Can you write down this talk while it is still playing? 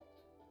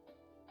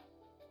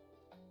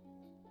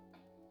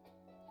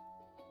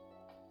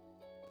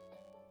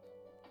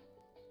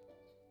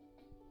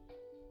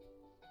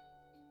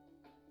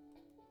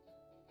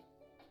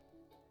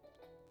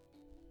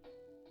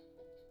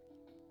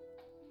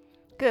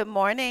Good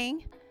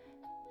morning,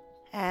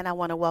 and I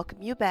want to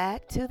welcome you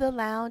back to the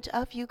Lounge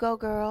of You Go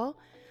Girl.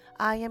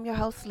 I am your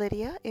host,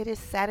 Lydia. It is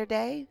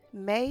Saturday,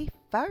 May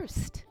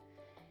 1st.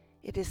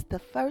 It is the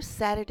first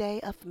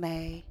Saturday of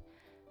May.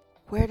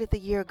 Where did the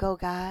year go,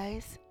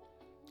 guys?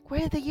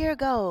 Where did the year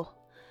go?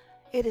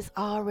 It is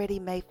already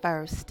May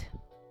 1st.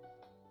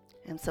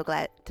 I'm so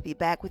glad to be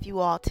back with you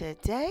all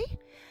today.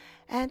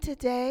 And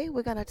today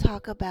we're going to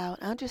talk about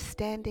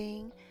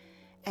understanding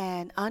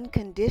and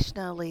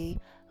unconditionally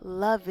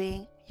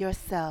loving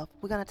yourself.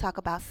 We're going to talk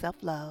about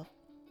self-love.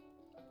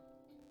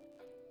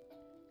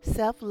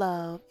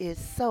 Self-love is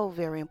so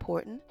very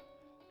important,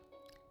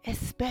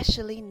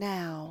 especially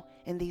now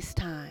in these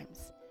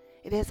times.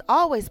 It has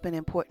always been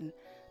important,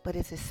 but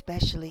it's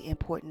especially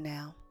important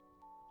now.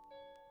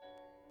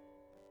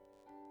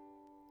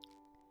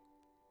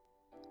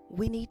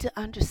 We need to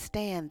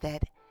understand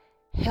that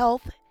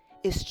health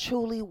is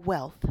truly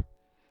wealth,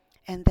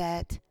 and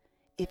that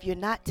if you're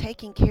not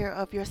taking care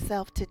of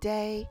yourself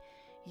today,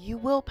 you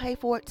will pay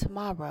for it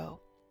tomorrow.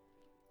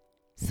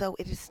 So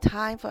it is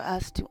time for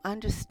us to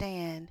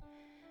understand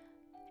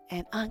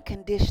and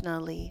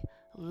unconditionally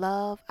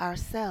love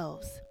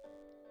ourselves.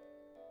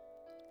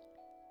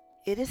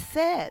 It is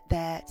said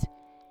that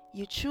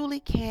you truly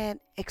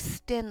can't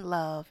extend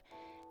love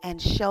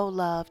and show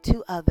love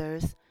to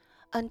others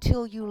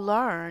until you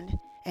learn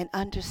and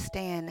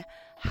understand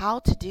how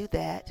to do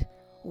that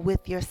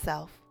with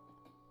yourself.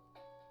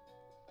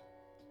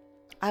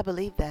 I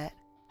believe that.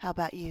 How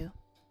about you?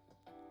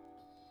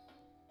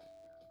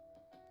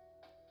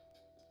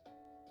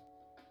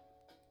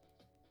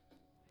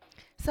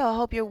 So I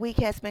hope your week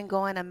has been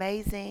going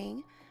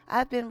amazing.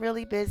 I've been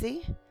really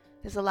busy.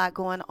 There's a lot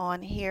going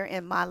on here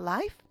in my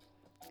life,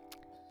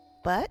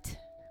 but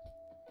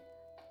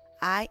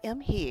I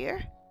am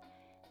here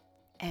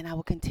and I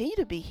will continue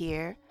to be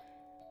here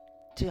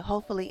to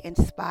hopefully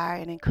inspire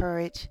and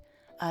encourage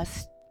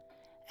us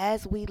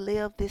as we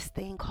live this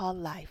thing called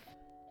life.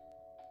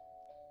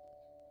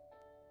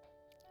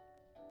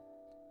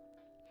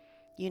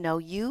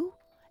 You,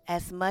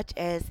 as much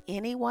as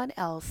anyone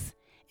else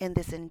in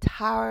this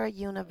entire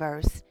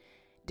universe,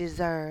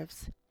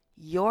 deserves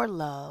your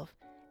love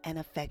and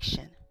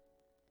affection.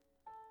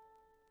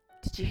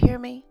 Did you hear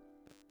me?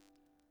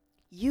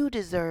 You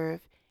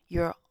deserve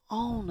your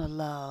own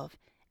love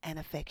and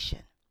affection.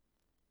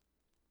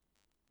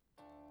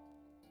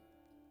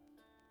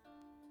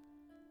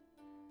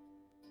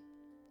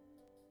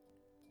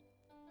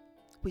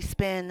 We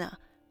spend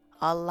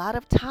a lot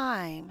of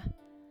time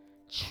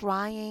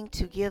trying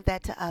to give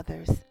that to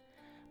others,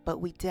 but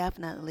we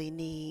definitely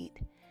need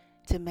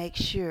to make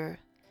sure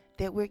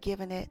that we're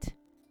giving it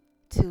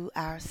to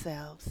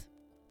ourselves.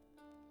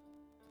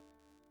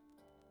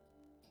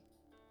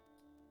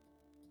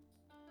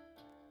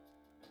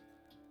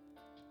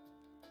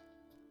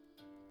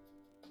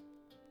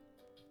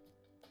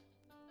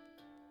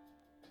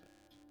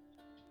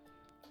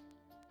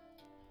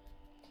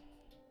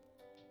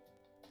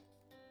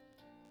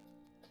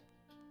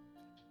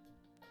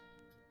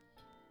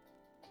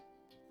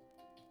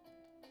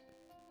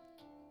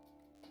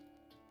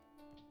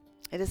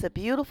 It is a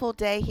beautiful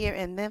day here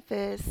in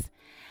Memphis,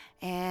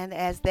 and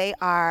as they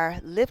are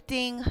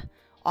lifting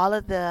all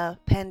of the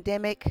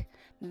pandemic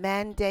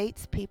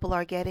mandates, people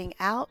are getting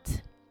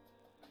out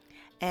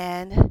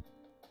and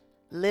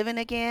living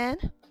again.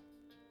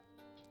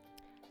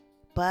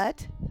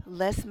 But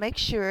let's make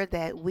sure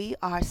that we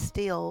are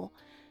still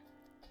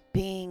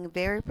being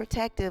very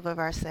protective of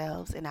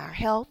ourselves and our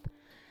health,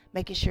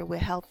 making sure we're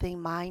healthy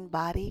mind,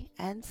 body,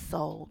 and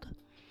soul.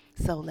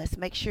 So let's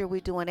make sure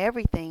we're doing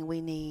everything we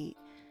need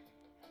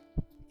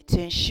to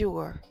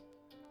ensure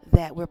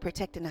that we're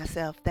protecting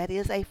ourselves. That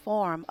is a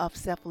form of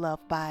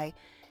self-love, by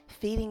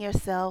feeding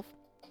yourself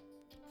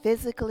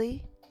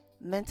physically,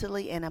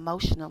 mentally, and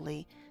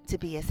emotionally to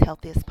be as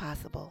healthy as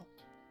possible.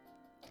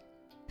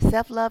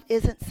 Self-love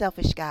isn't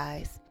selfish,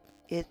 guys.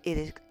 It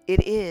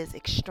is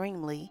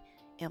extremely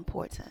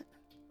important.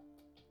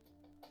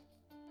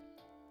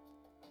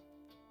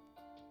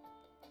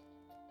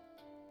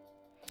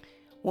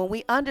 When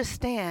we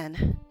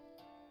understand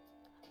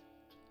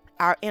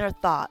our inner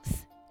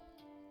thoughts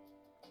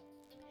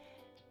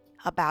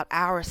about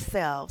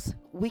ourselves,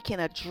 we can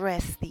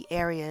address the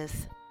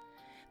areas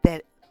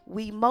that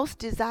we most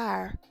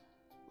desire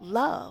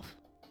love.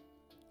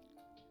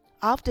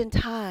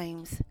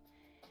 Oftentimes,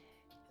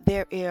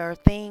 there are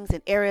things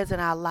and areas in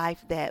our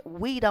life that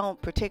we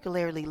don't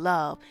particularly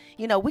love.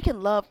 We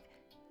can love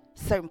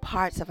certain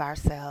parts of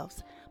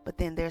ourselves, but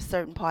then there's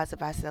certain parts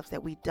of ourselves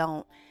that we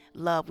don't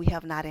love, we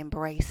have not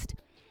embraced.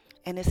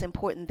 And it's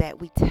important that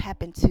we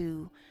tap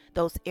into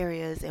those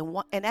areas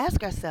and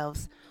ask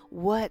ourselves,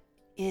 what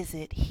is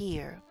it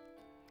here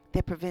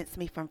that prevents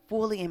me from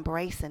fully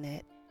embracing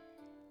it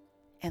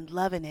and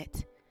loving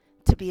it,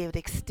 to be able to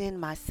extend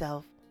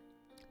myself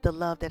the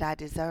love that I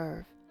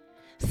deserve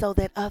so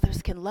that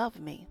others can love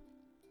me.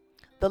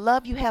 The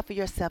love you have for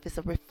yourself is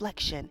a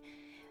reflection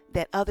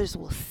that others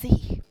will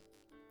see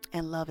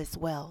and love as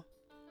well.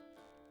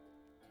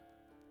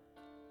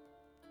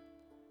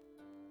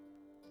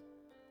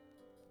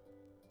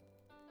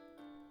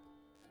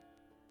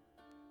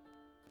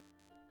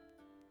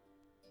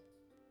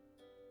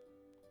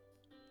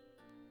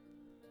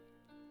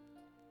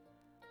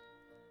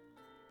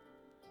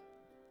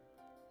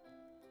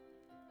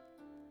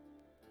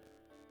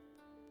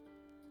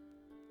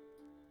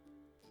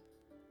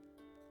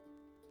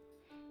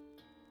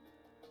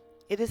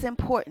 It is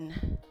important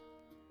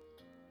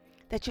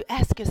that you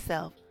ask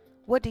yourself,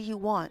 what do you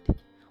want?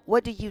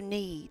 What do you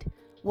need?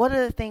 What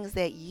are the things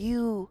that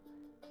you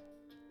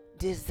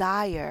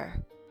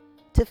desire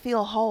to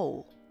feel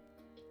whole?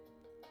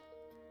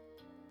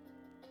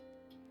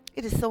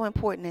 It is so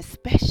important,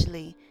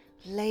 especially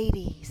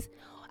ladies.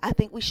 I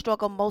think we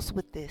struggle most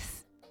with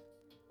this.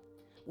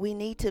 We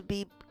need to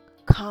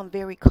become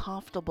very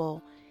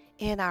comfortable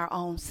in our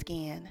own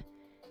skin.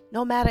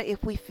 No matter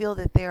if we feel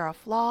that there are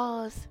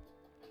flaws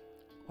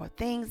or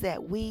things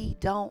that we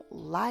don't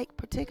like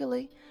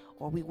particularly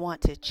or we want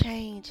to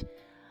change,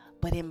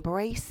 but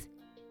embrace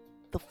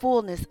the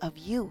fullness of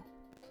you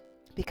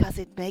because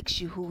it makes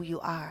you who you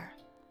are.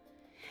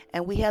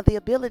 And we have the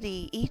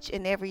ability each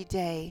and every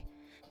day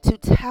to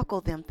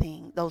tackle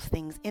those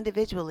things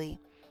individually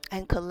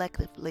and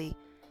collectively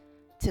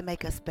to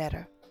make us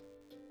better.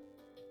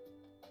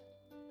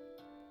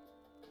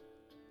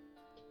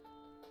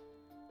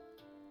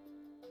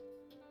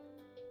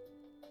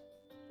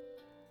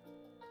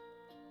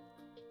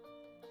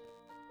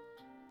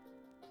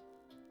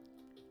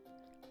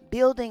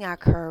 Building our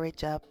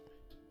courage up,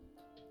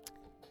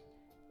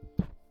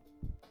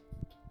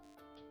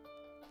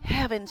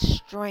 having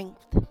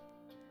strength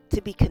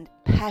to be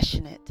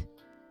compassionate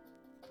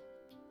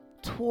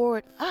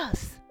toward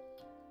us.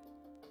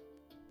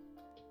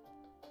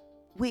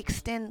 We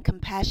extend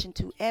compassion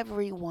to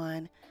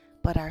everyone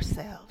but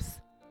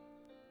ourselves.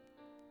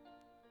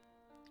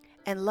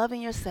 And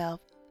loving yourself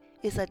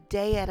is a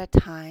day at a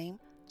time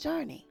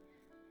journey.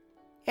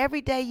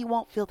 Every day you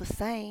won't feel the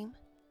same,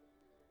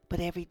 but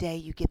every day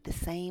you get the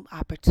same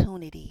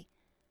opportunity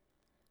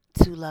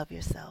to love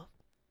yourself.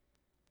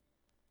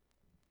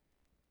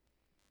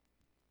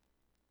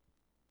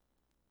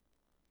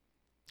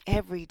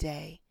 Every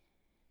day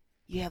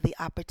you have the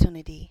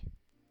opportunity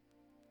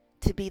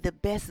to be the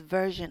best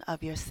version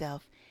of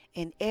yourself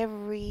in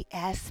every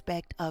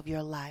aspect of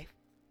your life.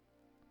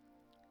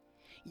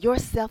 Your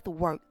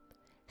self-worth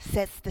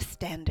sets the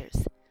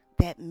standards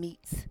that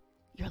meets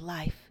your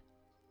life.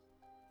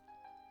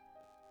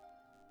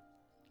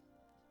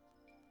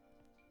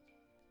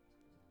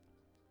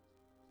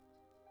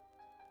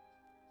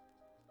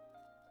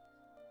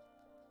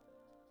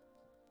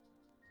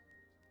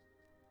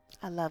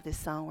 I love this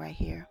song right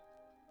here.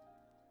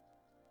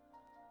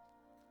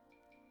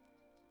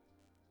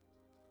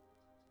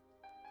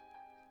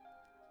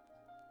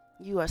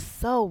 You are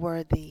so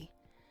worthy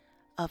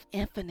of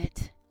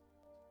infinite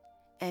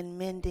and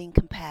mending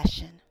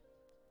compassion.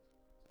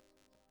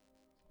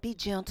 Be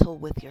gentle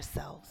with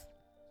yourselves.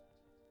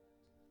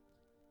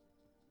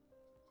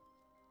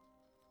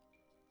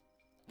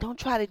 Don't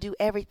try to do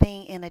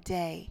everything in a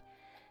day.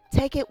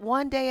 Take it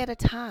one day at a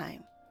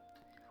time.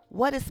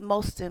 What is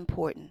most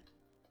important?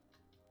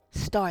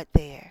 Start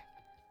there.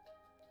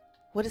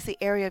 What is the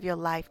area of your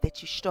life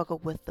that you struggle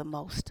with the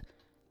most?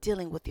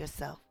 Dealing with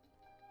yourself.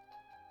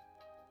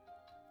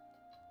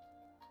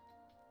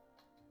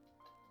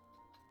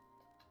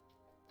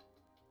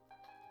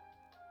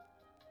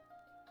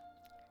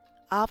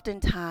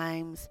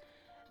 Oftentimes,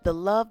 the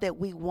love that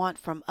we want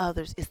from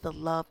others is the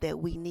love that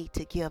we need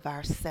to give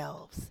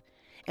ourselves.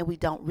 And we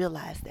don't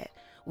realize that.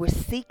 We're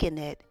seeking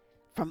it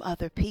from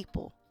other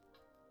people.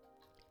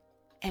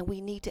 And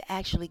we need to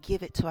actually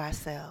give it to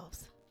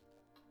ourselves.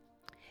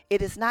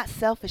 It is not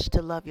selfish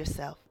to love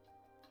yourself.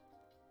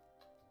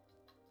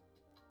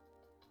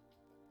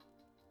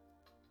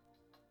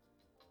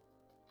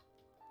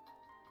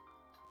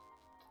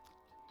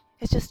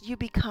 It's just you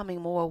becoming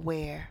more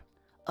aware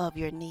of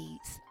your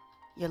needs,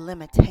 your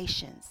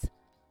limitations.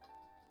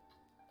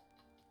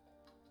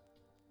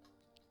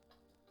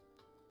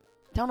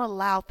 Don't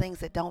allow things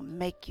that don't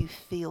make you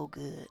feel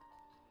good.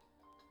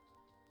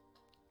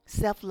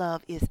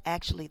 Self-love is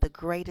actually the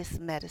greatest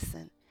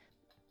medicine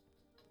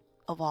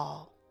of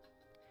all.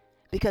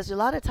 Because a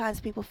lot of times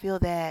people feel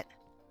that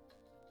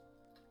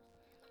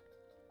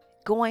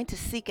going to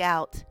seek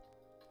out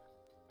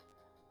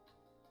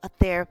a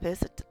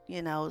therapist,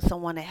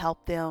 someone to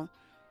help them,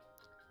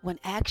 when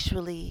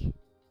actually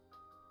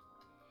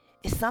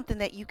it's something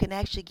that you can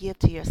actually give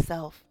to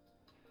yourself.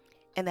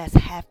 And that's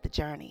half the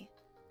journey.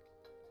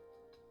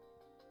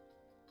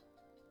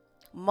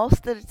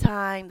 Most of the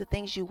time, the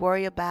things you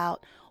worry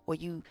about or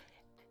you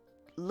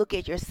look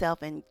at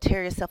yourself and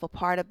tear yourself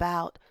apart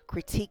about,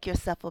 critique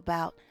yourself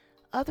about,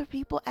 other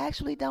people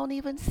actually don't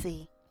even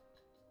see.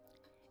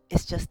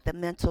 It's just the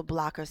mental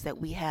blockers that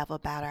we have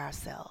about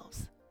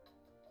ourselves.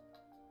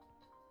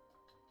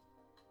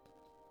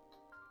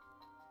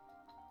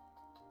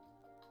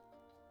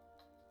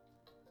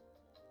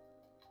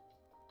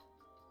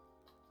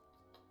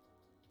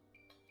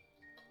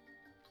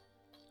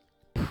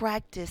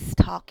 Practice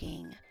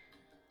talking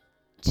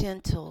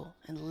gentle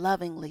and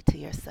lovingly to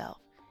yourself.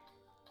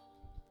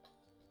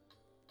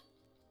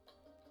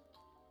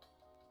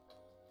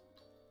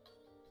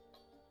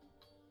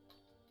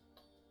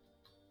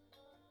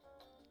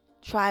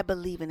 Try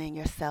believing in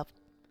yourself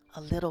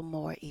a little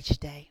more each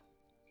day.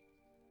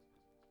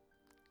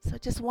 So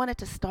just wanted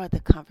to start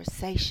the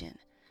conversation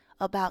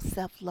about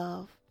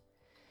self-love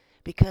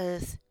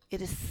because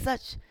It is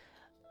such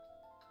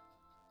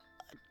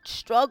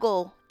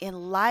struggle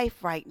in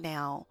life right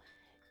now,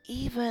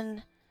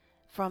 even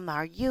from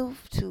our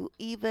youth to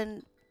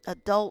even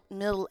adult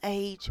middle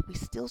age, we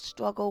still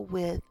struggle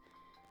with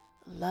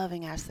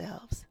loving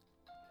ourselves.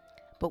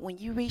 But when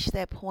you reach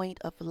that point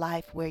of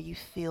life where you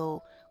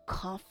feel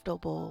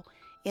comfortable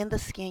in the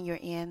skin you're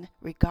in,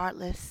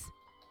 regardless,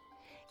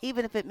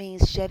 even if it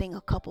means shedding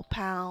a couple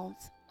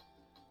pounds,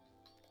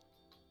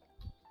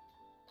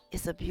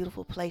 it's a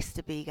beautiful place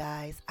to be,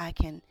 guys. I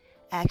can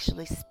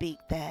actually speak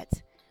that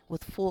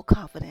with full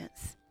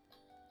confidence.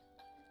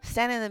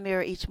 Standing in the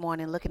mirror each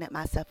morning, looking at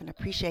myself and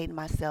appreciating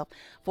myself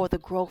for the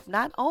growth,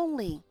 not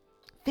only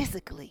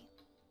physically,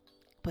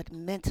 but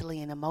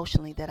mentally and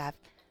emotionally that I've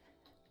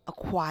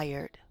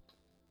acquired,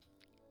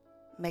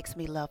 makes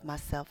me love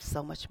myself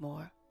so much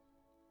more.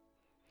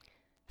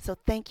 So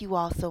thank you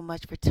all so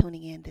much for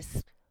tuning in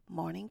this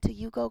morning to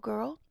You Go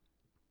Girl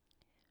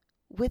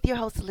with your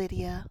host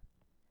Lydia.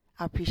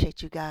 I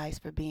appreciate you guys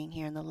for being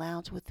here in the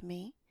lounge with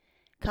me,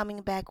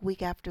 coming back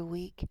week after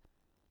week.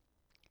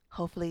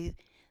 Hopefully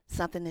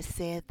something is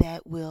said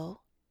that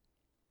will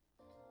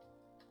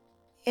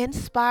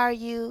inspire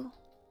you,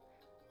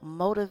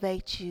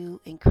 motivate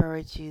you,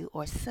 encourage you,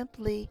 or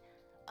simply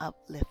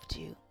uplift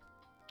you.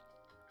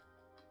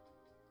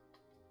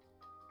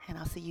 And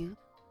I'll see you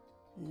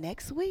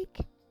next week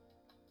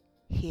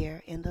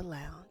here in the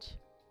lounge.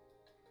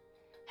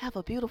 Have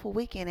a beautiful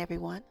weekend,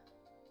 everyone.